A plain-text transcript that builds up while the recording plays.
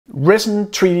Resin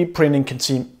 3D printing can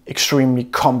seem extremely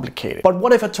complicated. But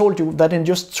what if I told you that in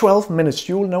just 12 minutes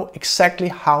you will know exactly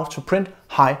how to print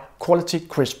high quality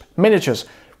crisp miniatures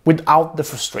without the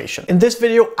frustration? In this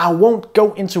video I won't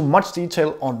go into much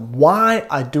detail on why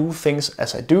I do things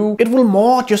as I do. It will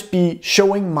more just be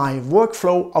showing my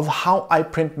workflow of how I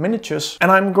print miniatures, and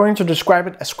I'm going to describe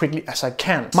it as quickly as I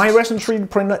can. My Resin 3D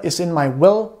printer is in my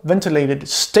well ventilated,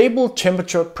 stable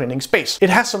temperature printing space. It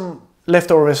has some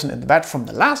leftover resin in the vat from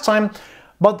the last time,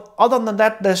 but other than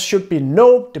that there should be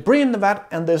no debris in the vat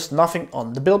and there's nothing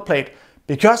on the build plate,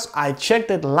 because I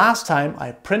checked it last time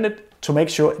I printed to make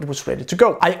sure it was ready to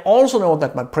go. I also know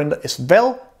that my printer is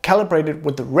well calibrated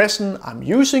with the resin I'm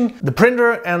using, the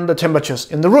printer and the temperatures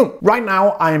in the room. Right now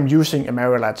I am using a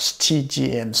Remowal's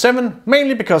TGM7,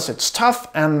 mainly because it's tough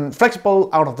and flexible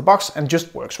out of the box and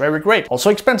just works very great. Also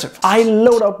expensive. I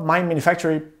load up my mini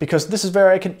factory because this is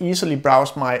where I can easily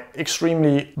browse my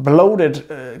extremely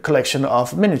bloated collection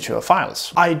of miniature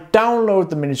files. I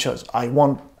download the miniatures I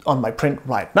want on my print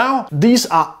right now. These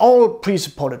are all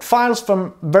pre-supported files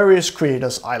from various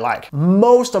creators I like.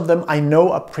 Most of them I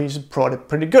know are pre-supported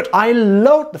pretty good. I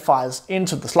load the files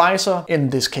into the slicer.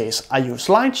 In this case I use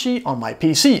Lychee on my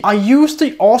PC. I use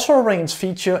the auto arrange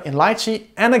feature in Lychee,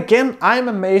 and again I'm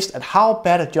amazed at how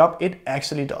bad a job it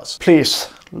actually does. Please,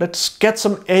 let's get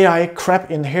some AI crap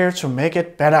in here to make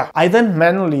it better. I then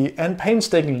manually and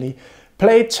painstakingly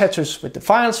play Tetris with the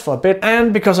files for a bit,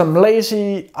 and because I'm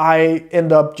lazy, I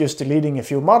end up just deleting a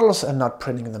few models and not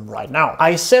printing them right now.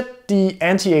 I set the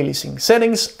anti-aliasing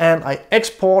settings and I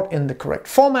export in the correct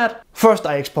format. First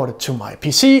I export it to my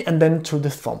PC and then to the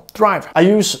thumb drive. I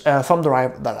use a thumb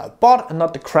drive that I bought and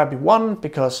not the crappy one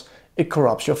because it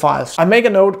corrupts your files. I make a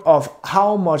note of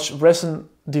how much resin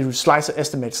the slicer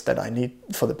estimates that I need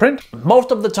for the print. Most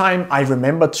of the time I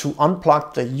remember to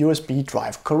unplug the USB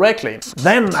drive correctly.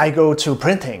 Then I go to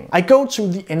printing. I go to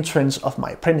the entrance of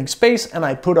my printing space and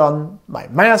I put on my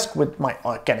mask with my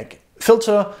organic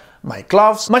filter, my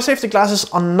gloves. My safety glasses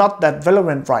are not that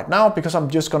relevant right now because I'm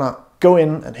just gonna go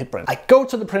in and hit print. I go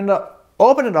to the printer,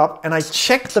 open it up, and I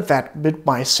check the vat with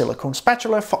my silicone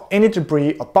spatula for any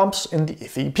debris or bumps in the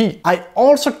FEP. I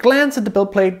also glance at the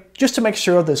build plate just to make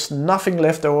sure there's nothing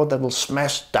left over that will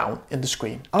smash down in the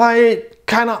screen. I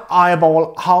kinda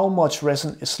eyeball how much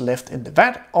resin is left in the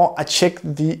vat, or I check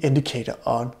the indicator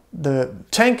on the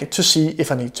tank to see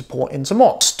if I need to pour in some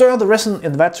more. Stir the resin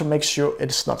in the vat to make sure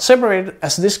it's not separated,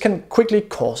 as this can quickly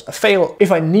cause a fail.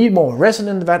 If I need more resin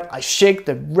in the vat, I shake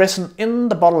the resin in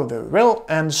the bottle very well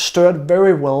and stir it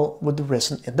very well with the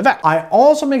resin in the vat. I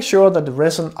also make sure that the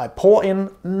resin I pour in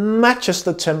matches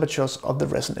the temperatures of the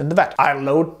resin in the vat. I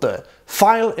load the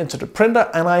file into the printer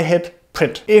and I hit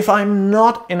print. If I'm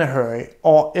not in a hurry,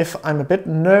 or if I'm a bit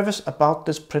nervous about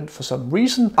this print for some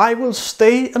reason, I will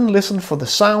stay and listen for the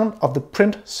sound of the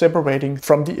print separating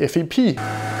from the FEP.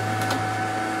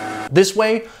 This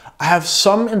way I have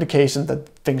some indication that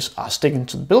things are sticking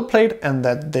to the build plate and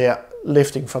that they're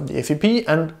lifting from the FEP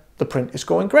and the print is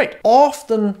going great.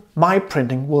 Often my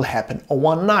printing will happen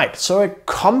overnight, so I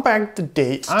come back the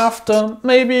day after,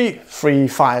 maybe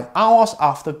 3-5 hours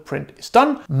after the print is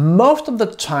done. Most of the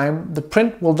time the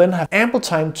print will then have ample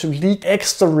time to leak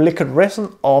extra liquid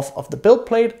resin off of the build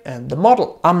plate and the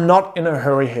model. I'm not in a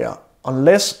hurry here.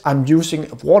 Unless I'm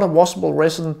using a water washable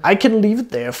resin, I can leave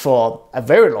it there for a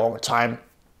very long time,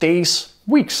 days,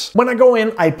 weeks. When I go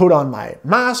in, I put on my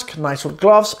mask, nitrile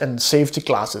gloves and safety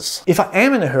glasses. If I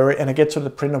am in a hurry and I get to the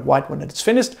printer right when it's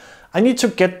finished, I need to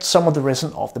get some of the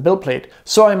resin off the build plate,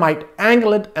 so I might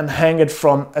angle it and hang it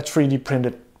from a 3D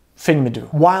printed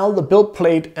thingamajig. While the build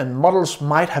plate and models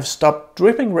might have stopped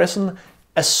dripping resin,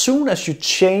 as soon as you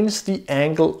change the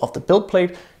angle of the build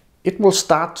plate, it will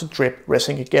start to drip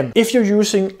resin again. If you're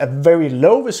using a very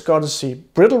low viscosity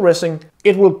brittle resin,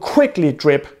 it will quickly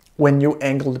drip when you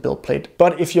angle the build plate.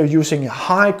 But if you're using a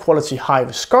high quality, high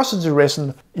viscosity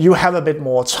resin, you have a bit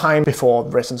more time before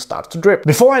resin starts to drip.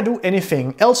 Before I do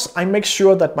anything else, I make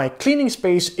sure that my cleaning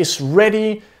space is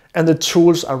ready and the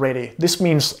tools are ready. This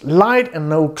means light and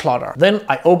no clutter. Then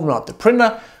I open up the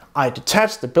printer, I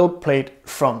detach the build plate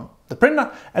from the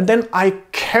printer, and then I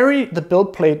carry the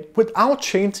build plate without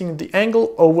changing the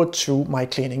angle over to my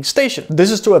cleaning station.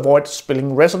 This is to avoid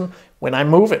spilling resin when I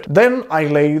move it. Then I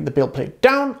lay the build plate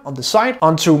down on the side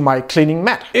onto my cleaning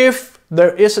mat. If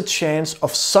there is a chance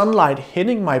of sunlight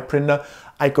hitting my printer,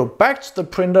 I go back to the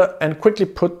printer and quickly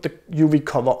put the UV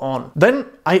cover on. Then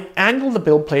I angle the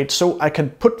build plate so I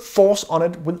can put force on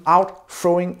it without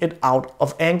throwing it out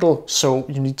of angle, so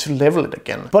you need to level it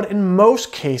again. But in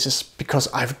most cases,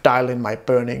 because I've dialed in my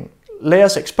burning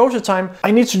layers exposure time,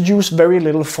 I need to use very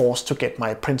little force to get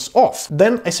my prints off.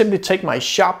 Then I simply take my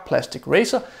sharp plastic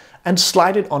razor and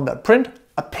slide it on that print,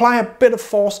 apply a bit of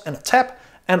force and a tap,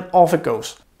 and off it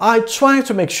goes. I try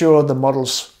to make sure the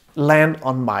models land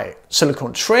on my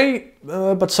silicone tray,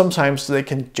 but sometimes they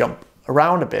can jump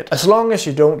around a bit. As long as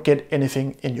you don't get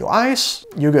anything in your eyes,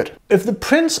 you're good. If the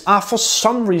prints are for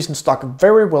some reason stuck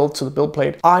very well to the build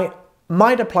plate, I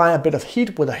might apply a bit of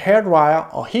heat with a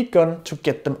hairdryer or heat gun to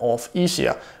get them off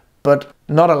easier, but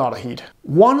not a lot of heat.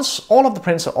 Once all of the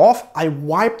prints are off, I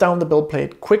wipe down the build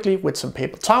plate quickly with some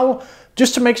paper towel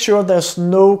just to make sure there's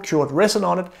no cured resin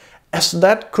on it, as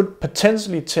that could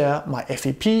potentially tear my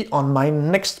FEP on my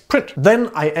next print.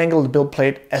 Then I angle the build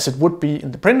plate as it would be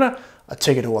in the printer. I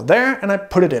take it over there and I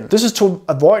put it in. This is to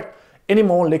avoid any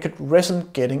more liquid resin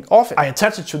getting off it. I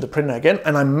attach it to the printer again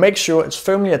and I make sure it's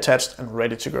firmly attached and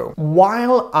ready to go.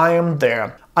 While I am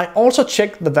there, I also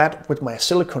check the vat with my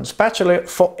silicone spatula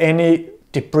for any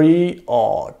debris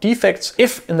or defects.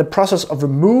 If in the process of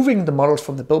removing the models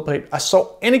from the build plate I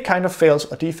saw any kind of fails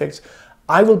or defects,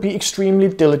 I will be extremely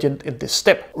diligent in this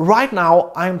step. Right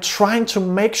now, I'm trying to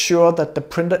make sure that the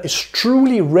printer is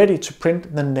truly ready to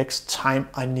print the next time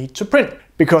I need to print.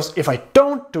 Because if I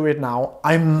don't do it now,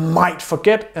 I might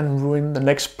forget and ruin the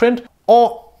next print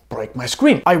or break my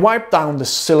screen. I wipe down the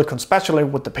silicone spatula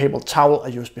with the paper towel I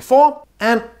used before,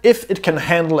 and if it can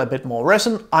handle a bit more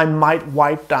resin, I might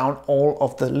wipe down all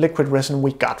of the liquid resin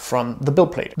we got from the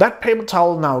build plate. That paper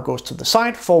towel now goes to the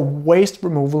side for waste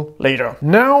removal later.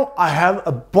 Now I have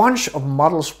a bunch of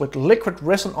models with liquid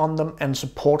resin on them and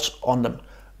supports on them.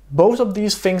 Both of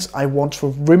these things I want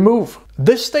to remove.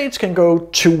 This stage can go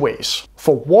two ways.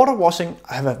 For water washing,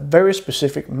 I have a very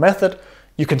specific method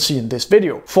you can see in this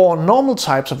video. For normal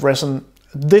types of resin,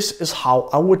 this is how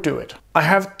I would do it. I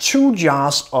have 2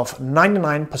 jars of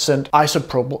 99%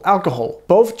 isopropyl alcohol.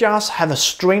 Both jars have a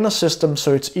strainer system,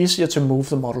 so it's easier to move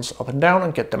the models up and down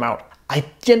and get them out. I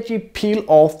gently peel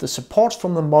off the supports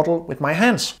from the model with my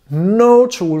hands. No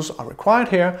tools are required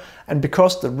here, and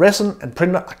because the resin and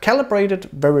printer are calibrated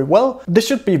very well, this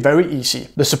should be very easy.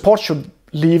 The support should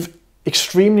leave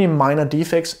extremely minor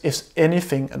defects, if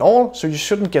anything at all, so you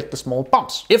shouldn't get the small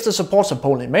bumps. If the supports are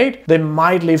poorly made, they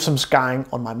might leave some scarring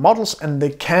on my models and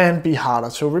they can be harder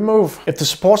to remove. If the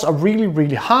supports are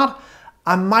really hard,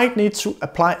 I might need to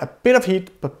apply a bit of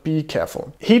heat, but be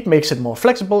careful. Heat makes it more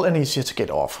flexible and easier to get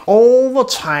off. Over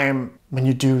time, when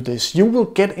you do this, you will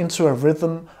get into a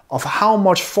rhythm of how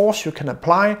much force you can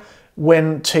apply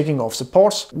when taking off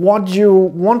supports. What you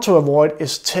want to avoid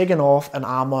is taking off an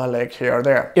arm or a leg here or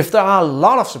there. If there are a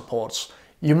lot of supports,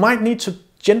 you might need to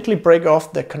gently break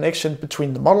off the connection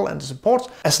between the model and the supports,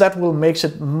 as that will make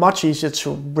it much easier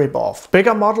to rip off.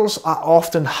 Bigger models are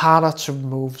often harder to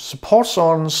remove supports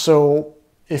on, so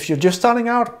if you're just starting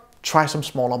out, try some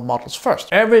smaller models first.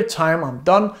 Every time I'm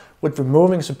done with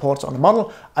removing supports on a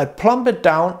model, I plump it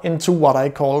down into what I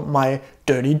call my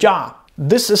dirty jar.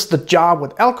 This is the jar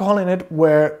with alcohol in it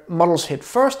where models hit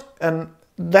first, and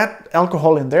that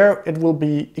alcohol in there, it will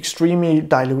be extremely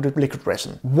diluted liquid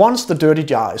resin. Once the dirty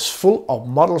jar is full of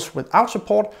models without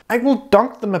support, I will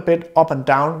dunk them a bit up and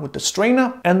down with the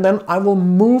strainer, and then I will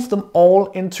move them all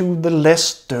into the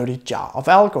less dirty jar of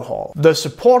alcohol. The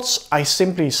supports I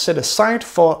simply set aside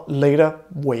for later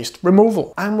waste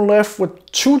removal. I'm left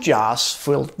with 2 jars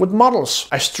filled with models.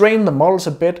 I strain the models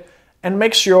a bit and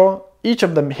make sure each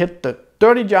of them hit the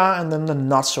dirty jar and then the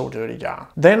not so dirty jar.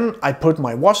 Then I put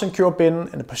my wash and cure bin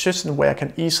in a position where I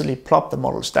can easily plop the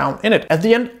models down in it. At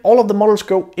the end, all of the models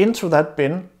go into that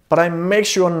bin, but I make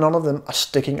sure none of them are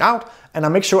sticking out, and I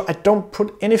make sure I don't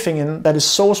put anything in that is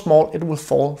so small it will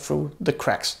fall through the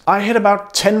cracks. I hit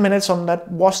about 10 minutes on that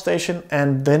wash station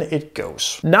and then it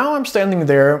goes. Now I'm standing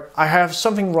there, I have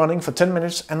something running for 10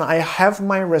 minutes and I have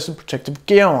my resin protective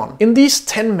gear on. In these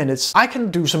 10 minutes I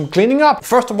can do some cleaning up.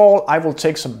 First of all, I will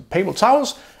take some paper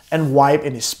towels and wipe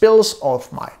any spills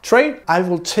off my tray. I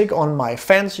will take on my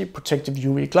fancy protective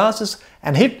UV glasses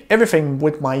and hit everything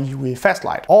with my UV fast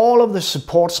light. All of the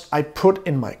supports I put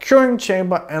in my curing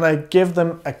chamber and I give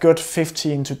them a good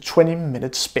 15 to 20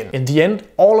 minute spin. In the end,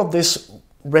 all of this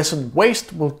resin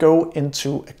waste will go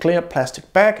into a clear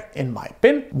plastic bag in my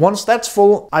bin. Once that's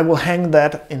full, I will hang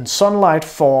that in sunlight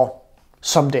for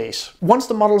some days. Once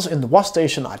the models in the wash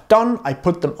station are done, I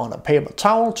put them on a paper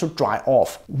towel to dry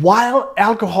off. While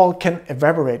alcohol can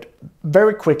evaporate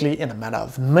very quickly in a matter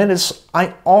of minutes,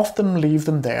 I often leave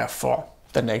them there for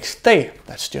the next day.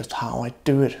 That's just how I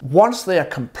do it. Once they are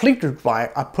completely dry,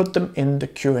 I put them in the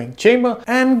curing chamber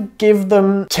and give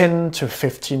them 10 to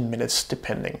 15 minutes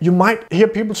depending. You might hear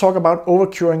people talk about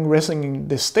over-curing resin in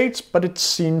this stage, but it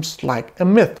seems like a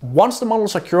myth. Once the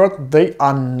models are cured, they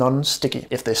are non-sticky.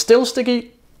 If they're still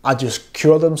sticky, I just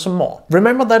cure them some more.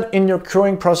 Remember that in your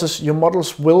curing process, your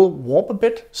models will warp a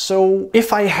bit. So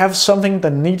if I have something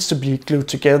that needs to be glued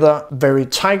together very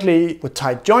tightly with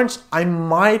tight joints, I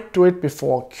might do it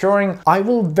before curing. I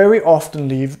will very often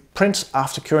leave prints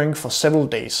after curing for several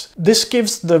days. This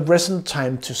gives the resin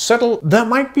time to settle. There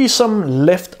might be some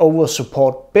leftover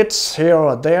support bits here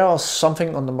or there or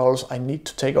something on the models I need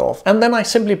to take off. And then I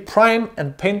simply prime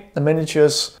and paint the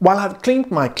miniatures. While I've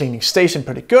cleaned my cleaning station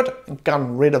pretty good and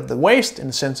gotten rid of the waste in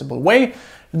a sensible way,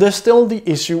 there's still the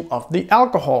issue of the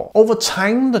alcohol. Over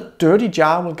time, the dirty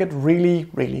jar will get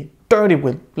really dirty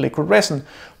with liquid resin,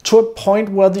 to a point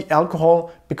where the alcohol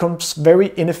becomes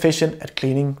very inefficient at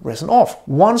cleaning resin off.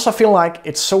 Once I feel like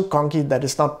it's so gunky that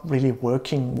it's not really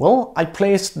working well, I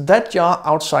place that jar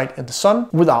outside in the sun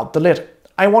without the lid.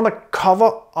 I want a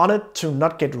cover on it to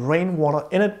not get rainwater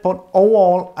in it, but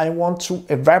overall I want to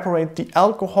evaporate the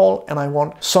alcohol and I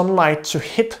want sunlight to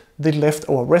hit the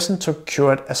leftover resin to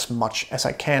cure it as much as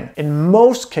I can. In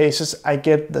most cases I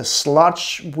get the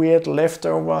sludge weird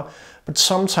leftover, but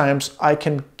sometimes I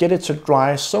can get it to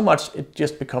dry so much it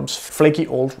just becomes flaky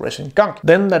old resin gunk.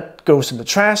 Then that goes in the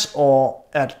trash or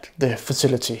at the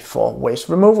facility for waste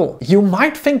removal. You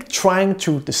might think trying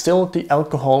to distill the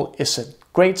alcohol is a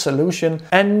great solution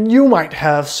and you might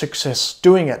have success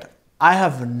doing it. I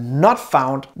have not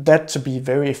found that to be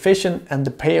very efficient, and the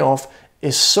payoff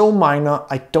is so minor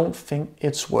I don't think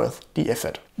it's worth the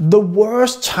effort. The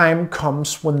worst time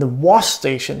comes when the wash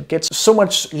station gets so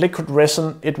much liquid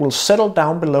resin it will settle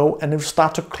down below and it will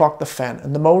start to clog the fan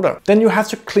and the motor. Then you have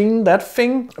to clean that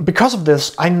thing. Because of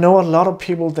this, I know a lot of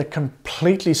people that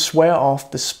completely swear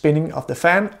off the spinning of the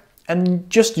fan and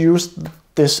just use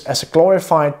this as a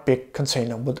glorified big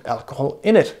container with alcohol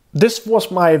in it. This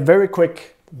was my very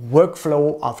quick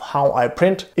workflow of how I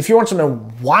print. If you want to know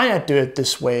why I do it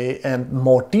this way and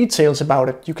more details about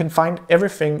it, you can find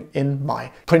everything in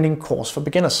my printing course for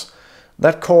beginners.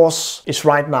 That course is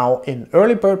right now in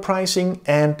early bird pricing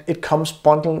and it comes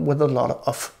bundled with a lot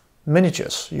of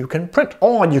miniatures you can print.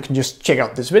 Or you can just check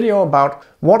out this video about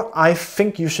what I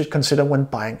think you should consider when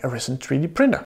buying a Resin 3D printer.